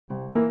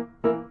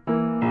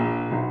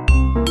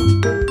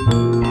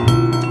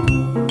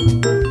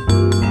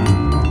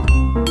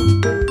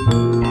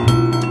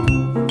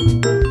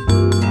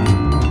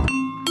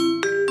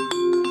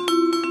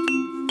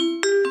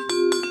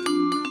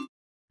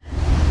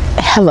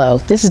Hello,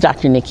 this is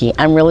Dr. Nicki.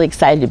 I'm really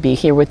excited to be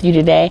here with you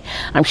today.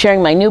 I'm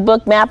sharing my new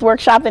book, Math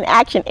Workshop in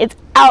Action. It's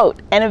out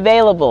and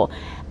available.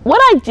 What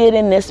I did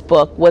in this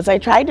book was I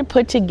tried to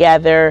put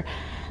together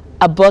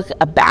a book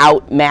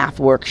about Math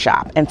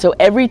Workshop. And so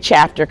every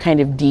chapter kind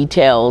of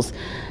details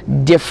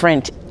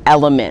different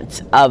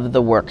elements of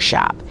the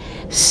workshop.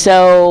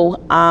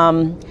 So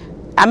I'm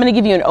going to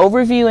give you an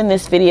overview in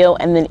this video,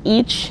 and then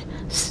each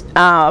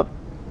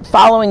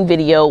following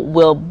video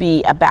will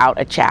be about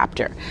a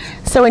chapter.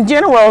 So in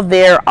general,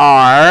 there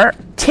are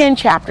 10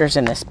 chapters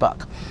in this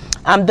book.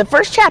 The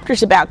first chapter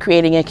is about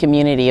creating a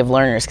community of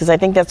learners, because I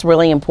think that's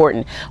really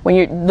important. When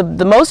you're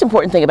the most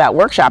important thing about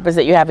workshop is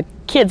that you have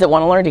kids that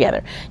want to learn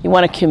together. You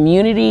want a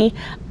community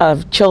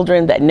of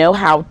children that know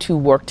how to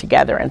work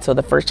together, and so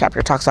the first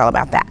chapter talks all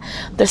about that.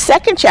 The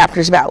second chapter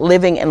is about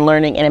living and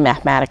learning in a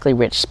mathematically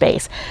rich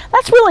space.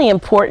 That's really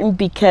important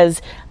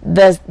because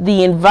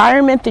the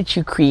environment that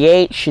you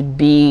create should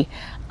be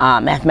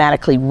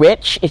mathematically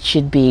rich. It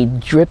should be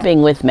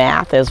dripping with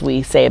math, as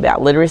we say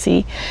about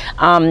literacy.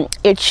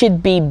 It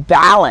should be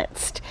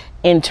balanced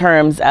in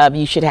terms of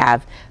you should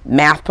have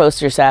math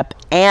posters up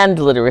and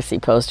literacy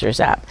posters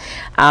up.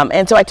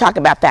 And so I talk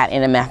about that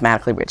in a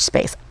mathematically rich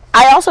space.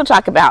 I also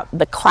talk about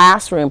the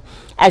classroom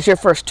as your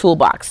first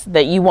toolbox,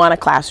 that you want a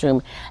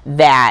classroom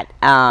that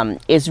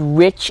is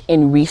rich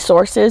in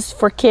resources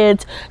for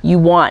kids. You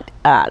want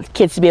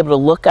kids to be able to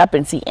look up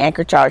and see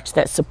anchor charts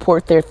that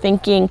support their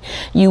thinking.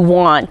 You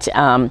want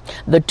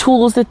the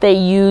tools that they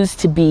use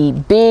to be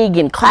big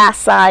in class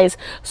size.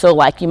 So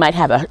like you might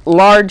have a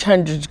large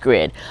hundreds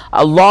grid,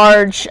 a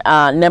large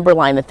number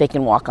line that they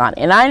can walk on.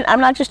 And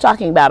I'm not just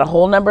talking about a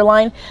whole number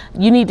line.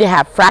 You need to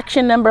have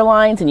fraction number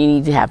lines, and you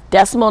need to have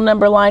decimal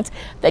number lines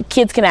that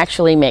kids can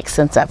actually make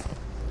sense of.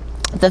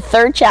 The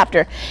third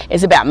chapter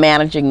is about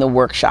managing the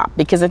workshop,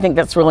 because I think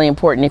that's really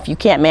important. If you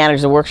can't manage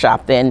the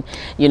workshop, then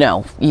you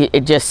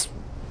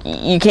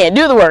can't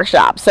do the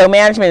workshop. So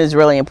management is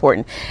really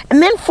important.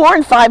 And then 4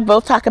 and 5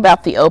 both talk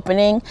about the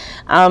opening.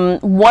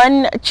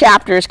 One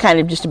chapter is kind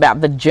of just about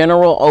the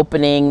general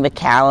opening, the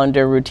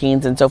calendar,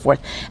 routines, and so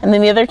forth. And then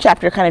the other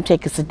chapter kind of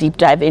takes us a deep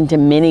dive into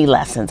mini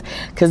lessons,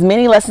 because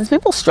mini lessons,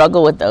 people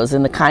struggle with those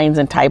and the kinds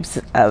and types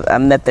of,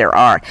 that there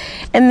are.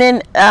 And then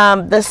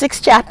the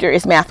 6th chapter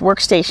is math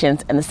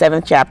workstations, and the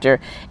 7th chapter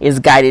is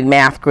guided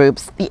math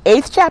groups. The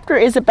 8th chapter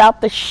is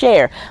about the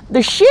share.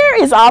 The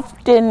share is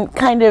often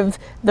kind of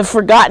the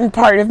forgotten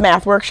part of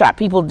Math Workshop.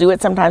 People do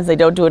it sometimes, they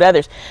don't do it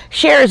others.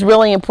 Share is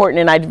really important,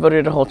 and I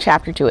devoted a whole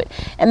chapter to it.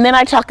 And then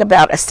I talk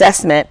about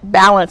assessment,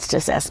 balanced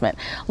assessment,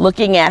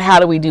 looking at how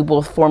do we do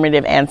both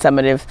formative and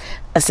summative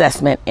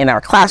assessment in our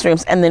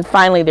classrooms. And then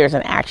finally there's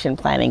an action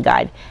planning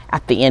guide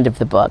at the end of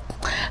the book.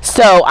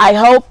 So I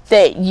hope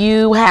that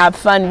you have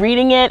fun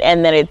reading it,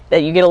 and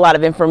that you get a lot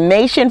of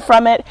information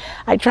from it.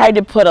 I tried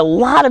to put a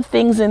lot of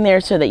things in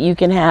there so that you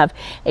can have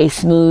a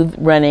smooth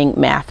running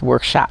math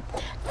workshop.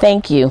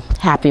 Thank you.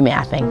 Happy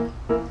mathing.